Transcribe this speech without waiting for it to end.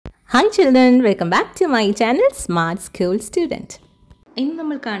Hi children, welcome back to my channel Smart School Student. ഇന്ന്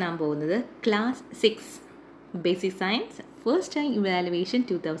നമ്മൾ കാണാൻ പോകുന്നത് class 6 basic science first time evaluation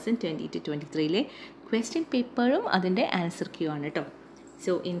 2020-23 question പേപ്പറും അതിൻ്റെ ആൻസർ ക്യൂ ആണ് കേട്ടോ.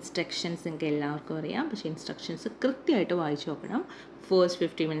 സോ ഇൻസ്ട്രക്ഷൻസ് നിങ്ങൾക്ക് എല്ലാവർക്കും അറിയാം, പക്ഷേ ഇൻസ്ട്രക്ഷൻസ് കൃത്യമായിട്ട് വായിച്ചു നോക്കണം. First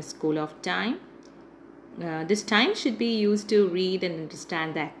 50 minutes school of time. This time should be used to read and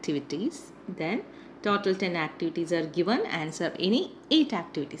understand the activities. Then total 10 activities are given. Answer any 8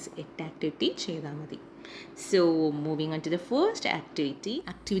 activities. 8 activity cheyda madi. So moving on to the first activity.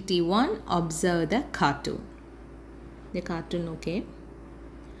 Activity 1, observe the cartoon. The cartoon, okay.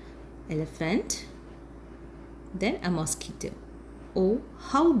 Elephant. Then a mosquito. Oh,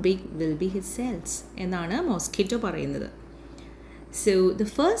 how big will be his cells? Ennaanu mosquito parayunnathu. So the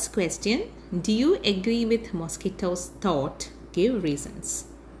first question, do you agree with mosquito's thought? Give reasons.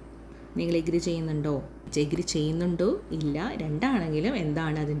 നിങ്ങൾ agree ചെയ്യുന്നുണ്ടോ ഇല്ല, രണ്ടാണെങ്കിലും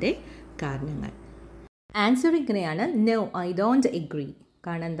എന്താണ് അതിൻ്റെ കാരണങ്ങൾ? Answer ഇങ്ങനെയാണ്, no I don't agree.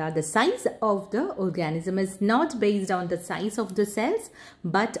 കാരണം എന്താ, the size of the organism is not based on the size of the cells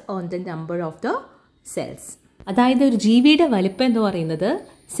but on the number of the cells. അതായത് ഒരു ജീവിയുടെ വലിപ്പം എന്ന് പറയുന്നത്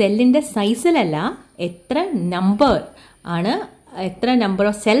സെല്ലിൻ്റെ സൈസിലല്ല, എത്ര നമ്പർ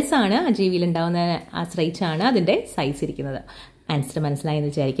ഓഫ് സെൽസ് ആണ് ആ ജീവിയിൽ ഉണ്ടാകുന്നതിനെ ആശ്രയിച്ചാണ് അതിൻ്റെ സൈസ് ഇരിക്കുന്നത്. ആൻസർ മനസ്സിലായെന്ന്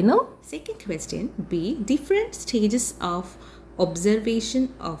വിചാരിക്കുന്നു. Second question, be different stages of observation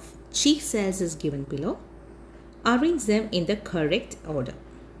of chief cells is given below. Arrange them in the correct order.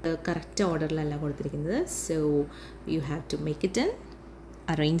 Correct ഓർഡറിലല്ല കൊടുത്തിരിക്കുന്നത്, so you have to make it in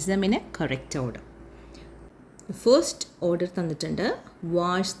arrange them in A correct order. First order തന്നിട്ടുണ്ട്,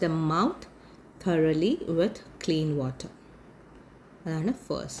 wash the mouth thoroughly with clean water. അതാണ്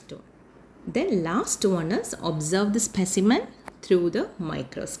first one. Then last one is observe the specimen through the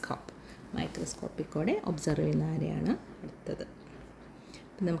microscope. മൈക്രോസ്കോപ്പിൽ കൂടെ observe ചെയ്യുന്ന ആരെയാണ് അടുത്തത്.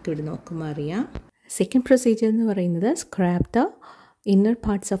 അപ്പം നമുക്കിവിടെ നോക്കുമ്പോൾ അറിയാം. സെക്കൻഡ് പ്രൊസീജിയർ എന്ന് പറയുന്നത് scrap the inner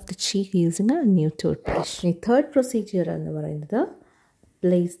parts of the cheek using A new tooth brush. ഈ തേർഡ് പ്രൊസീജിയർ എന്ന് പറയുന്നത്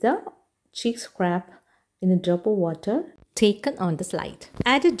place the cheek scrap in A drop of water taken on the slide.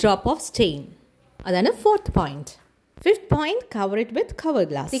 Add A drop of stain. അതാണ് fourth point. Fifth point, cover it with cover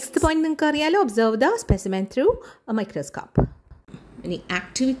glass. Sixth point നിങ്ങൾക്ക് അറിയാലോ, observe the specimen through A microscope. ഇനി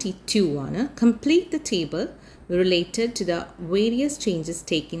activity 2 ആണ്, complete the table related to the various changes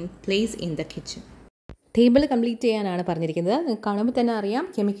taking place in the kitchen. Table complete ചെയ്യാനാണ് പറഞ്ഞിരിക്കുന്നത്. നിങ്ങൾക്ക് കാണുമ്പോൾ തന്നെ അറിയാം,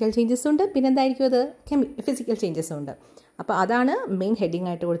 കെമിക്കൽ ചേഞ്ചസ് ഉണ്ട്, പിന്നെ എന്തായിരിക്കും അത്, ഫിസിക്കൽ ചേഞ്ചസും ഉണ്ട്. അപ്പോൾ അതാണ് മെയിൻ ഹെഡിങ്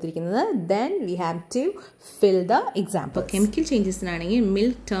ആയിട്ട് കൊടുത്തിരിക്കുന്നത്. Then we have to fill the example. Chemical ചേഞ്ചസിനാണെങ്കിൽ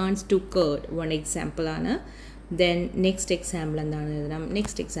milk turns to curd, one example ആണ്. ദെൻ നെക്സ്റ്റ് എക്സാമ്പിൾ എന്താണ് എഴുതണം,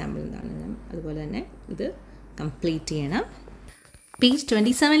 അതുപോലെ തന്നെ ഇത് കംപ്ലീറ്റ് ചെയ്യണം. പേജ്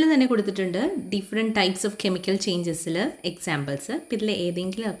 27 തന്നെ കൊടുത്തിട്ടുണ്ട് different types of chemical ചേഞ്ചസിൽ examples. ഇപ്പം ഇതിൽ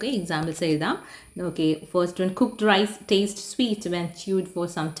ഏതെങ്കിലുമൊക്കെ എക്സാമ്പിൾസ് എഴുതാം. Okay, first one, cooked rice taste sweet when ച്യൂഡ് for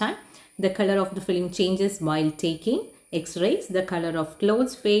some time. The colour of the film changes while taking X-rays. The color of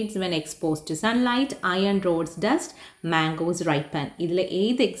clothes fades when exposed to sunlight. Iron rods dust. Mangoes ripen. ഇതിൽ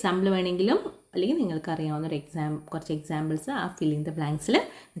ഏത് example വേണമെങ്കിലും, അല്ലെങ്കിൽ നിങ്ങൾക്ക് അറിയാവുന്ന ഒരു കുറച്ച് examples ആ filling the ബ്ലാങ്ക്സിൽ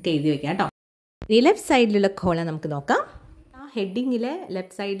നമുക്ക് എഴുതി വയ്ക്കാം കേട്ടോ. ഈ ലെഫ്റ്റ് സൈഡിലുള്ള കോളം നമുക്ക് നോക്കാം. ആ ഹെഡിങ്ങിലെ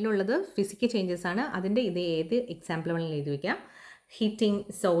ലെഫ്റ്റ് സൈഡിലുള്ളത് ഫിസിക്കൽ ചേഞ്ചസ് ആണ്. അതിൻ്റെ ഇത് ഏത് എക്സാമ്പിൾ വേണമെങ്കിലും എഴുതി വയ്ക്കാം. Heating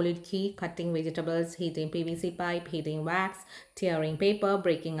solid key, cutting vegetables, heating PVC pipe, heating wax, tearing paper,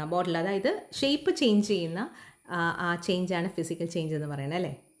 breaking a bottle. അതായത് ഷേപ്പ് ചേഞ്ച് ചെയ്യുന്ന ആ ചേഞ്ചാണ് ഫിസിക്കൽ ചേഞ്ച് എന്ന് പറയുന്നത്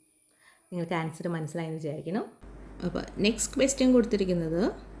അല്ലേ. നിങ്ങൾക്ക് ആൻസർ മനസ്സിലായെന്ന് വിചാരിക്കുന്നു. അപ്പോൾ നെക്സ്റ്റ് ക്വസ്റ്റ്യൻ കൊടുത്തിരിക്കുന്നത്,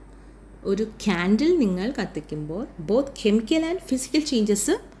 ഒരു ക്യാൻഡിൽ നിങ്ങൾ കത്തിക്കുമ്പോൾ both chemical and physical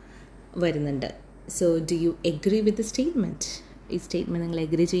changes വരുന്നുണ്ട്. So do you agree with the statement? ഈ സ്റ്റേറ്റ്മെൻറ്റ് നിങ്ങൾ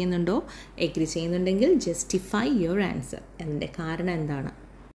എഗ്രി ചെയ്യുന്നുണ്ടോ? എഗ്രി ചെയ്യുന്നുണ്ടെങ്കിൽ ജസ്റ്റിഫൈ യുവർ ആൻസർ. അതിൻ്റെ കാരണം എന്താണ്?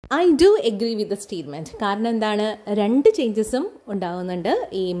 I do agree with the statement. കാരണം എന്താണ്, രണ്ട് ചേഞ്ചസും ഉണ്ടാകുന്നുണ്ട്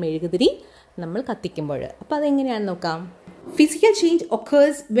ഈ മെഴുകുതിരി നമ്മൾ കത്തിക്കുമ്പോൾ. അപ്പോൾ അതെങ്ങനെയാണെന്ന് നോക്കാം. Physical change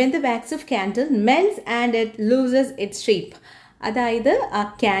occurs when the wax of candle melts and it loses it's shape. അതായത് ആ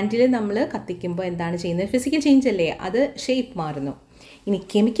ക്യാൻഡിൽ നമ്മൾ കത്തിക്കുമ്പോൾ എന്താണ് ചെയ്യുന്നത്, ഫിസിക്കൽ ചേഞ്ച് അല്ലേ, അത് ഷേപ്പ് മാറുന്നു. ഇനി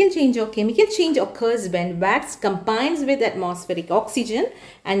chemical ചേഞ്ചോ, chemical change occurs when wax combines with atmospheric oxygen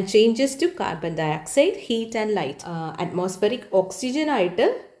and changes two carbon dioxide, heat and light. Atmospheric ഓക്സിജനായിട്ട്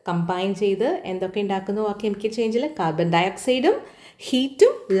combine ചെയ്ത് എന്തൊക്കെ ഉണ്ടാക്കുന്നു ആ കെമിക്കൽ ചേഞ്ചിൽ, കാർബൺ ഡയോക്സൈഡും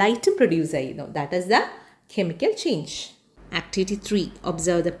ഹീറ്റും ലൈറ്റും പ്രൊഡ്യൂസ് ചെയ്യുന്നു. That is the chemical change. Activity 3,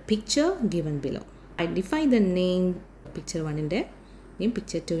 observe the picture given below. Identify the name. Picture 1ൻ്റെ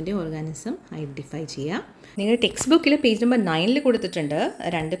picture 2ൻ്റെ organism identify ചെയ്യാം. നിങ്ങളുടെ text ബുക്കിൽ page number 9 കൊടുത്തിട്ടുണ്ട്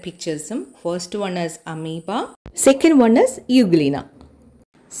 2 പിക്ചേഴ്സും. First one is amoeba, second one is euglena.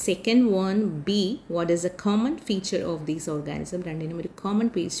 Second one, B. What is a common feature of these organisms? രണ്ടിനും ഒരു common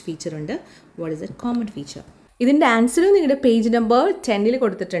feature ഉണ്ട്. What is a common feature? ഇതിൻ്റെ answer നിങ്ങളുടെ page number 10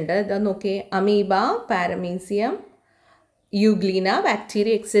 കൊടുത്തിട്ടുണ്ട്. ഇതാ നോക്കിയേ, amoeba, paramecium, euglena,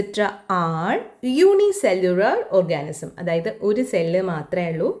 bacteria etcetera are unicellular organism. അതായത് ഒരു സെല്ല് മാത്രമേ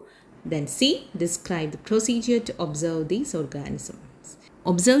ഉള്ളൂ. Then C. Describe the procedure to observe these organisms.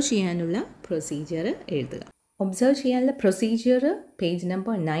 Observe ചെയ്യാനുള്ള പ്രൊസീജിയർ എഴുതുക. ഒബ്സർവ് ചെയ്യാനുള്ള പ്രൊസീജിയർ പേജ്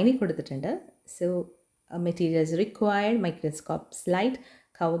നമ്പർ 9 കൊടുത്തിട്ടുണ്ട്. So materials required: microscope, slide,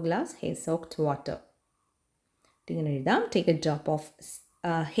 cover glass, hair soaked water. ഇങ്ങനെ എഴുതാം. Take A drop of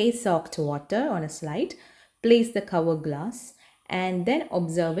hair soaked water on a slide, place the cover glass and then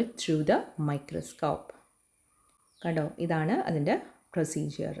observe it through the microscope. കണ്ടോ, ഇതാണ് അതിൻ്റെ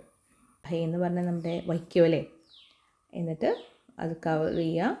procedure. എന്ന് പറഞ്ഞാൽ നമ്മുടെ വയ്ക്കുമല്ലേ, എന്നിട്ട് അത് കവർ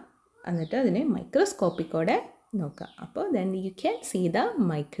ചെയ്യുക, എന്നിട്ട് അതിനെ മൈക്രോസ്കോപ്പിക്കോടെ നോക്കുക. അപ്പോൾ then you can see the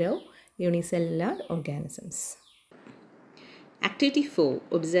micro unicellular organisms. Activity 4.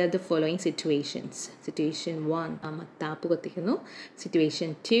 Observe the following situations. Situation 1, മത്താപ്പ് കത്തിക്കുന്നു.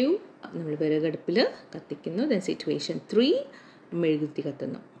 Situation 2, നമ്മൾ വിറകടുപ്പിൽ കത്തിക്കുന്നു. Then situation 3, മെഴുകുതിരി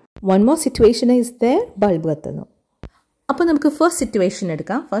കത്തുന്നു. One more situation is there, bulb കത്തുന്നു. അപ്പോൾ നമുക്ക് ഫസ്റ്റ് സിറ്റുവേഷൻ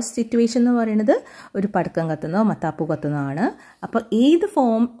എടുക്കാം. ഫസ്റ്റ് സിറ്റുവേഷൻ എന്ന് പറയുന്നത് ഒരു പടക്കം കത്തുന്നോ മത്താപ്പ് കത്തുന്നതാണ്. അപ്പോൾ ഏത്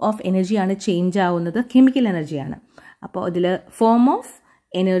ഫോം ഓഫ് എനർജിയാണ് ചേഞ്ച് ആവുന്നത്? കെമിക്കൽ എനർജിയാണ്. അപ്പോൾ അതിൽ ഫോം ഓഫ്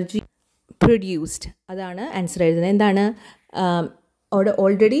എനർജി പ്രൊഡ്യൂസ്ഡ്, അതാണ് ആൻസർ എഴുതുന്നത്. എന്താണ് അവിടെ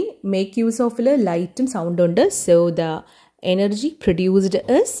ഓൾറെഡി മേക്ക് യൂസ് ഓഫിൽ ലൈറ്റും സൗണ്ടും ഉണ്ട്. So the energy produced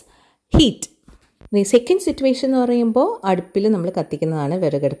is heat. Second situation എന്ന് പറയുമ്പോൾ അടുപ്പിൽ നമ്മൾ കത്തിക്കുന്നതാണ്,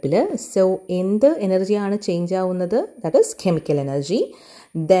 വിറകടുപ്പിൽ. സോ എന്ത് എനർജിയാണ് ചേഞ്ച് ആവുന്നത്? That is chemical energy.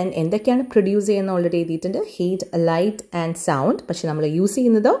 Then എന്തൊക്കെയാണ് പ്രൊഡ്യൂസ് ചെയ്യുന്നത് ഓൾറെഡി എഴുതിയിട്ടുണ്ട്: ഹീറ്റ്, ലൈറ്റ് ആൻഡ് സൗണ്ട്. പക്ഷെ നമ്മൾ യൂസ്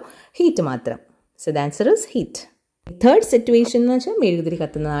ചെയ്യുന്നതോ ഹീറ്റ് മാത്രം. So the answer is heat. Third situation എന്ന് വെച്ചാൽ മെഴുകുതിരി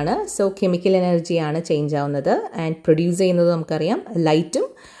കത്തുന്നതാണ്. സോ കെമിക്കൽ എനർജിയാണ് ചേഞ്ച് ആവുന്നത് ആൻഡ് പ്രൊഡ്യൂസ് ചെയ്യുന്നത് നമുക്കറിയാം ലൈറ്റും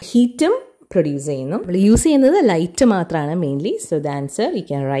ഹീറ്റും പ്രൊഡ്യൂസ് ചെയ്യുന്നു. നമ്മൾ യൂസ് ചെയ്യുന്നത് ലൈറ്റ് മാത്രമാണ് mainly. So the answer you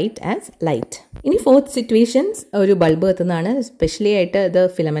can write as light. ഇനി ഫോർത്ത് സിറ്റുവേഷൻസ് ഒരു ബൾബ് കത്തുന്നതാണ്. സ്പെഷ്യലി ആയിട്ട് ഇത്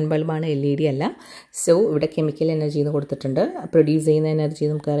ഫിലമെൻറ്റ് ബൾബാണ്, LED അല്ല. സോ ഇവിടെ കെമിക്കൽ എനർജി എന്ന് കൊടുത്തിട്ടുണ്ട്. പ്രൊഡ്യൂസ് ചെയ്യുന്ന എനർജി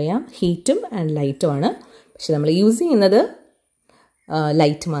നമുക്കറിയാം ഹീറ്റും ആൻഡ് ലൈറ്റും ആണ്. പക്ഷെ നമ്മൾ യൂസ് ചെയ്യുന്നത്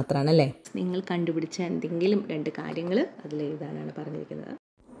ലൈറ്റ് മാത്രമാണ് അല്ലേ. നിങ്ങൾ കണ്ടുപിടിച്ച എന്തെങ്കിലും രണ്ട് കാര്യങ്ങൾ അതിൽ എഴുതാനാണ് പറഞ്ഞിരിക്കുന്നത്.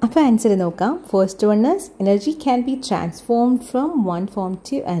 അപ്പോൾ ആൻസർ നോക്കാം. First one is energy can be transformed from one form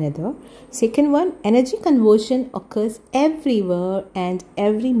to another. Second one, energy conversion occurs everywhere and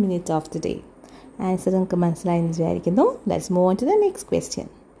every minute of the day. Answer നമുക്ക് മനസ്സിലായെന്ന് വിചാരിക്കുന്നു. Let's move on to the next question.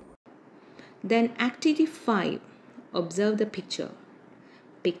 Then activity 5, observe the picture.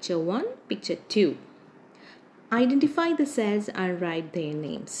 Picture 1, picture 2. Identify the cells and write their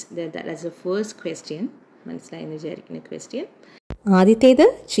names. That is the first question. മനസ്സിലായെന്ന് വിചാരിക്കുന്ന question. ആദ്യത്തേത്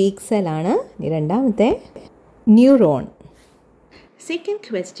cheek സെല്ലാണ്, രണ്ടാമത്തെ neuron. Second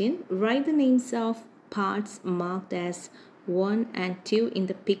question, write the names of parts marked as 1 and 2 in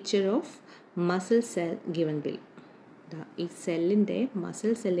the picture of muscle cell given bill. ഈ സെല്ലിൻ്റെ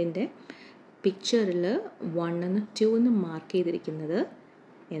muscle സെല്ലിൻ്റെ പിക്ചറിൽ 1 and 2 mark ചെയ്തിരിക്കുന്നത്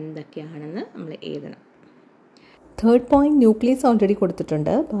എന്തൊക്കെയാണെന്ന് നമ്മൾ എഴുതണം. തേർഡ് പോയിന്റ് ന്യൂക്ലിയസ് ഓൾറെഡി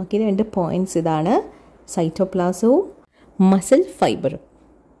കൊടുത്തിട്ടുണ്ട്. ബാക്കി 2 പോയിന്റ്സ് ഇതാണ്: സൈറ്റോപ്ലാസവും muscle fiber.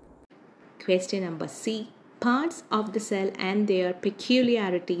 Question number C. Parts of the cell and their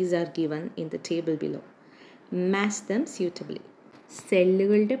peculiarities are given in the table below. Match them suitably.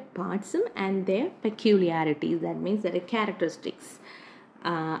 സെല്ലുകളുടെ പാർട്സും and their peculiarities, that means their characteristics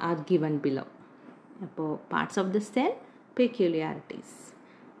are given below. അപ്പോൾ parts of the cell, peculiarities.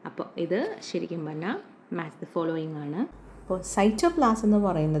 അപ്പോൾ ഇത് ശരിക്കും പറഞ്ഞാൽ match the following ആണ്. അപ്പോൾ cytoplasm എന്ന്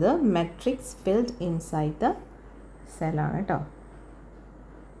പറയുന്നത് മെട്രിക്സ് ഫിൽഡ് ഇൻസൈഡ് ദ സെല്ലാണ് കേട്ടോ.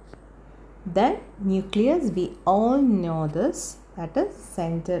 Then nucleus, we all know this, that is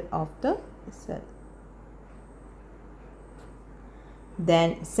center of the cell. Then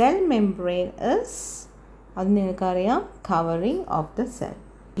cell membrane is, അത് നിങ്ങൾക്കറിയാം, covering of the cell.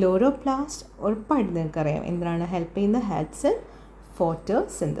 Chloroplast ഉറപ്പായിട്ട് നിങ്ങൾക്കറിയാം എന്താണ് ഹെൽപ്പ് ചെയ്യുന്ന helps in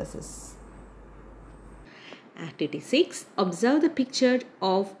photosynthesis. Activity 6. Observe the picture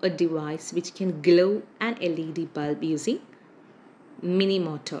of a device which can glow an LED bulb using mini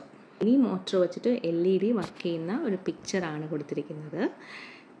motor. Mini motor വെച്ചിട്ട് LED work ചെയ്യുന്ന ഒരു പിക്ചറാണ് കൊടുത്തിരിക്കുന്നത്.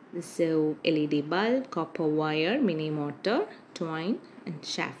 So LED bulb, copper wire, mini motor, twine and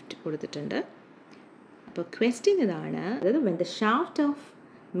shaft കൊടുത്തിട്ടുണ്ട്. അപ്പോൾ question ഇതാണ്, when the shaft of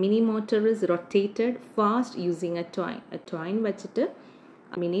mini motor is rotated fast using a twine വെച്ചിട്ട്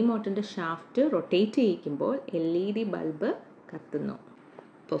mini മോട്ടറിൻ്റെ shaft rotate ചെയ്യിക്കുമ്പോൾ LED bulb കത്തുന്നു.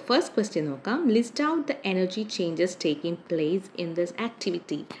 അപ്പോൾ first question നോക്കാം. List out the energy changes taking place in this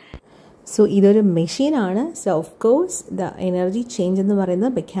activity. So ഇതൊരു മെഷീനാണ്. So of course the energy change എന്ന്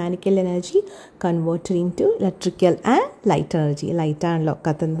പറയുന്നത് mechanical energy converted in to electrical and light energy. ലൈറ്റാണല്ലോ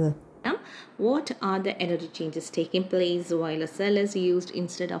കത്തുന്നത്. What are the energy changes taking place while a cell is used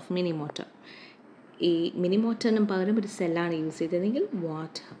instead of mini motor? ഈ mini മോട്ടറിന് പകരം ഒരു സെല്ലാണ് use ചെയ്തതെങ്കിൽ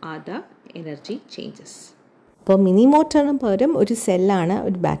what are the energy changes? അപ്പോൾ mini മോട്ടറിന് പകരം ഒരു സെല്ലാണ്,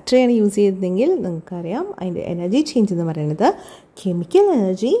 ഒരു ബാറ്ററിയാണ് use ചെയ്തതെങ്കിൽ നിങ്ങൾക്കറിയാം അതിൻ്റെ എനർജി ചേഞ്ച് എന്ന് പറയുന്നത് chemical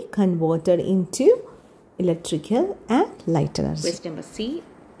energy converted in to electrical and light energy. Question number C,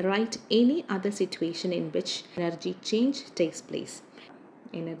 right any other situation in which energy change takes place.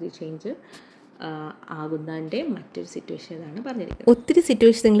 Energy change ആകുന്നതിൻ്റെ മറ്റൊരു സിറ്റുവേഷൻ ആണ് പറഞ്ഞിരിക്കുന്നത്. ഒത്തിരി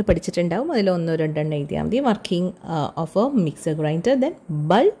സിറ്റുവേഷൻ നിങ്ങൾ പഠിച്ചിട്ടുണ്ടാവും. അതിൽ ഒന്നോ രണ്ടെണ്ണം എഴുതിയാൽ മതി. Working of A mixer grinder, then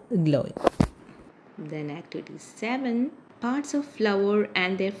bulb glowing. Then activity 7, parts of flower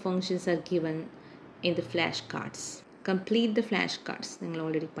and their functions are given in the flashcards. Complete the flashcards. നിങ്ങൾ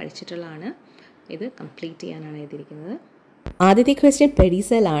ഓൾറെഡി പഠിച്ചിട്ടുള്ളതാണ്. ഇത് കംപ്ലീറ്റ് ചെയ്യാനാണ് എഴുതിയിരിക്കുന്നത്. ആദ്യത്തെ ക്വസ്റ്റ്യൻ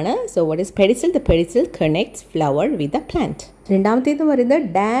പെഡിസൽ ആണ്. So what is pedicel? The pedicel connects flower with the plant. രണ്ടാമത്തേത് പറയുന്നത്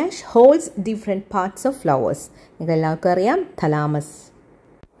dash holes different parts of flowers. നിങ്ങൾക്ക് എല്ലാവർക്കും അറിയാം തലാമസ്.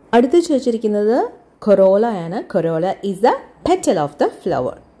 അടുത്ത് ചോദിച്ചിരിക്കുന്നത് കൊറോള ആണ്. Corolla is the petal of the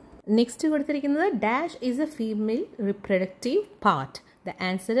flower. Next കൊടുത്തിരിക്കുന്നത് dash is A female reproductive part. The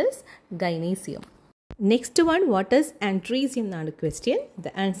answer is ഗൈനീസിയം. Next one, what is ആൻഡ്രീസിയം എന്നാണ് question.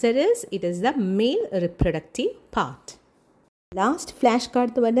 The answer is it is the mail reproductive part. Last flash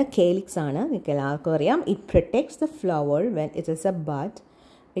card എന്ന് പറഞ്ഞാൽ കേലിക്സ് ആണ്. നിങ്ങൾക്ക് എല്ലാവർക്കും അറിയാം. It protects the flower when it is A bud.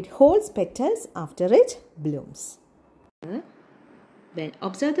 It holds petals after it Bloom's. When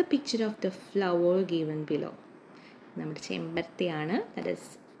observe the picture of the flower given below. നമ്മുടെ ചെമ്പരത്തിയാണ്. That is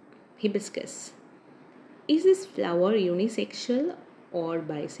hibiscus. Is this flower unisexual or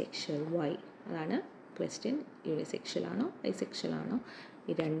bisexual? Why? അതാണ് question. Unisexual ആണോ bisexual ആണോ?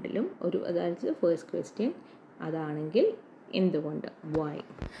 ഈ രണ്ടിലും ഒരു, അതായത് first question അതാണെങ്കിൽ എന്തുകൊണ്ട്? Why?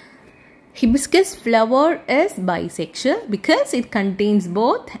 Hibiscus flower is bisexual because it contains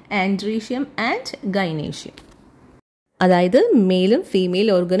both androecium and gynoecium. അതായത് മെയിലും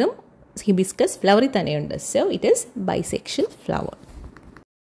ഫീമെയിൽ ഓർഗനും ഹിബിസ്കസ് ഫ്ലവറിൽ തന്നെയുണ്ട്. So it is bisexual flower.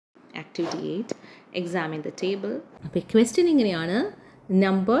 Activity 8, examine the table. അപ്പോൾ ക്വസ്റ്റ്യൻ ഇങ്ങനെയാണ്.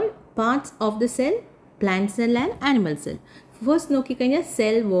 Number parts of the cell, plant cell and animal cell. First നോക്കിക്കഴിഞ്ഞാൽ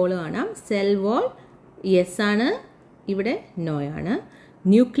cell wall കാണാം. Cell wall yes ആണ്, ഇവിടെ no ആണ്.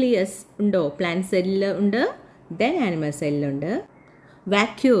 ന്യൂക്ലിയസ് ഉണ്ടോ? പ്ലാന്റ് സെല്ലിൽ ഉണ്ട്, ദെൻ ആനിമൽ സെല്ലുണ്ട്.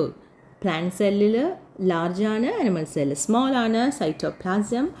 വാക്യൂൾ പ്ലാന്റ് സെല്ലിൽ ലാർജ് ആണ്, ആനിമൽ സെല്ല് സ്മോൾ ആണ്.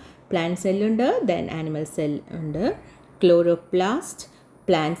 Cytoplasm plant സെല്ലുണ്ട്, then animal cell ഉണ്ട്. Chloroplast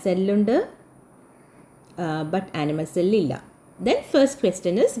plant സെല്ലുണ്ട്, but animal സെല്ലില്ല. Then first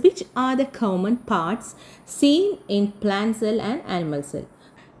question is which are the common parts scene in plant cell and animal cell.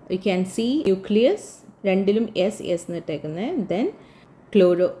 You can see nucleus, രണ്ടിലും S S എന്നിട്ടേക്കുന്നത്. Then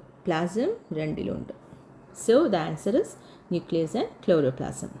ക്ലോറോപ്ലാസം രണ്ടിലും ഉണ്ട്. So the answer is nucleus and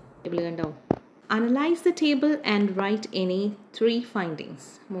ക്ലോറോപ്ലാസം. Table കണ്ടോ? Analyse the table and right any 3 findings.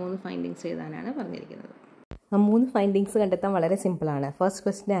 3 findings എഴുതാനാണ് പറഞ്ഞിരിക്കുന്നത്. ആ 3 findings കണ്ടെത്താൻ വളരെ സിമ്പിളാണ്. ഫസ്റ്റ്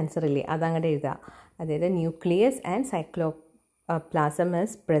ക്വസ്റ്റിൻ്റെ ആൻസർ ഇല്ലേ, അതങ്ങോട്ട് എഴുതുക. അതായത് nucleus and സൈക്ലോപ്ലാസം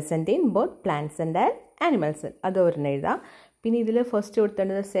is present in both plant cell and animal cell. അത് ഒരെണ്ണം എഴുതാം. പിന്നെ ഇതിൽ ഫസ്റ്റ്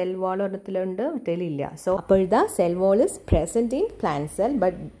കൊടുത്തേണ്ടത് സെൽ വാൾ ഒരെണ്ണത്തിലുണ്ട്, മറ്റേലില്ല. സോ അപ്പോൾ എഴുതാം cell wall is present in plant cell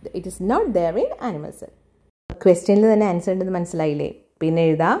but it is not there in animal cell. ക്വസ്റ്റ്യനിൽ തന്നെ ആൻസർ ഉണ്ടെന്ന് മനസ്സിലായില്ലേ? പിന്നെ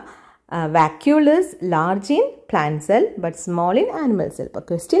എഴുതാം vacuole is large in plant cell but small in animal cell. അപ്പോൾ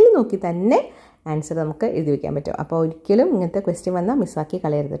ക്വസ്റ്റ്യനിൽ നോക്കി തന്നെ ആൻസർ നമുക്ക് എഴുതി വയ്ക്കാൻ പറ്റും. അപ്പോൾ ഒരിക്കലും ഇങ്ങനത്തെ ക്വസ്റ്റ്യൻ വന്നാൽ മിസ്സാക്കി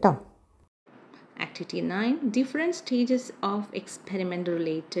കളയരുത് കേട്ടോ. Activity 9, different stages of experiment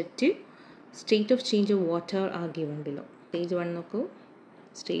related to state of change of water are given below. Stage 1 നോക്കൂ,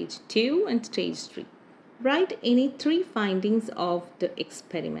 stage 2 and stage 3. Write any 3 findings of the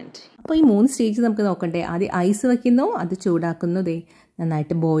experiment. അപ്പോൾ ഈ 3 സ്റ്റേജ് നമുക്ക് നോക്കണ്ടേ. ആദ്യം ഐസ് വയ്ക്കുന്നു, അത് ചൂടാക്കുന്നു, ദേ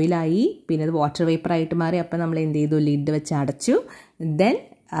നന്നായിട്ട് ബോയിലായി, പിന്നെ അത് വാട്ടർ വേപ്പറായിട്ട് മാറി. അപ്പോൾ നമ്മൾ എന്ത് ചെയ്തു? ലിഡ് വെച്ച് അടച്ചു. ദെൻ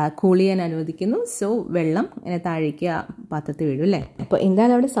കൂൾ ചെയ്യാൻ അനുവദിക്കുന്നു. സോ വെള്ളം ഇങ്ങനെ താഴേക്ക് ആ പാത്രത്തിൽ വീഴും അല്ലേ. അപ്പോൾ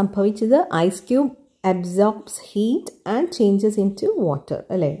എന്താണ് അവിടെ സംഭവിച്ചത്? Ice cube absorbs heat and changes in to water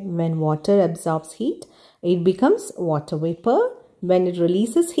അല്ലേ. When water absorbs heat it becomes water vapour. When it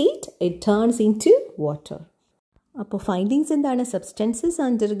releases heat it turns in to water. അപ്പോൾ ഫൈൻഡിങ്സ് എന്താണ്? Substances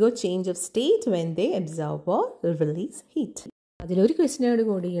undergo change of state when they absorb or release heat. അതിലൊരു ക്വസ്റ്റ്യനോട്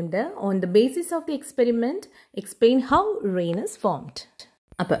കൂടിയുണ്ട്. On the basis of the experiment explain how rain is formed.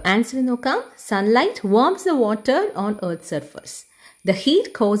 അപ്പോൾ answer നോക്കാം. Sunlight വാർംസ് the water on earth surface. The heat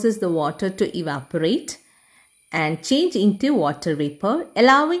causes the water to evaporate and change into water vapor,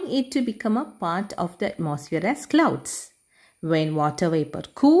 allowing it to become a part of the atmosphere as clouds. When water vapor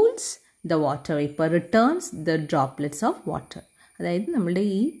cools, the water vapor returns the droplets of water. അതായത് നമ്മുടെ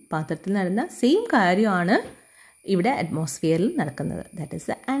ഈ പാത്രത്തിൽ നടന്ന same കാര്യമാണ് ഇവിടെ അറ്റ്മോസ്ഫിയറിൽ നടക്കുന്നത്. That is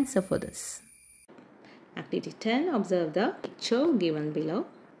the answer for this. Activity 10, observe the picture given below.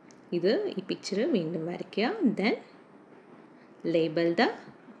 ഇത് ഈ പിക്ചർ വീണ്ടും വരയ്ക്കുക. Then label the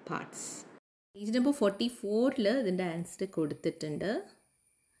parts. Page number 44 ഇതിൻ്റെ ആൻസർ കൊടുത്തിട്ടുണ്ട്.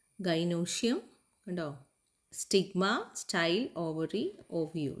 ഗൈനോഷ്യം കണ്ടോ, സ്റ്റിഗ്മ, സ്റ്റൈൽ, ഓവറി,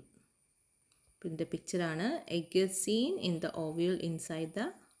 ഓവ്യൂൾ. ഇതിൻ്റെ പിക്ചറാണ്. Egg scene in the ovule inside the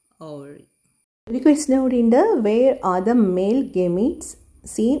ovary. ഒരു question കൂടി ഉണ്ട്. Where are the mail ഗെമീറ്റ്സ്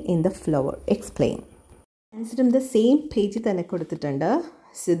scene in the flower? Explain. ആൻസറും the same പേജിൽ തന്നെ കൊടുത്തിട്ടുണ്ട്.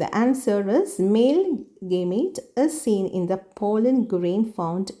 So the answer is male gamete is seen in the pollen grain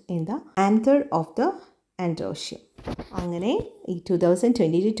found in the anther of the androecium. അങ്ങനെ ഈ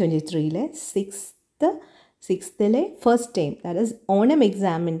 2022-23 സിക്സ്ത്തിലെ first time, that is Onam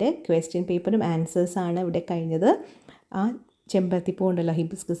എക്സാമിൻ്റെ question പേപ്പറും ആൻസേഴ്സാണ് ഇവിടെ കഴിഞ്ഞത്. ആ ചെമ്പരത്തിപ്പൂ ഉണ്ടല്ലോ,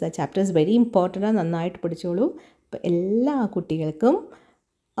 ഹിബിസ്കസ്, ആ ചാപ്റ്റേഴ്സ് വെരി ഇമ്പോർട്ടൻ്റ് ആണ്. നന്നായിട്ട് പഠിച്ചോളൂ. അപ്പോൾ എല്ലാ കുട്ടികൾക്കും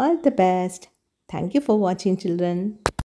all the best. Thank you for watching children.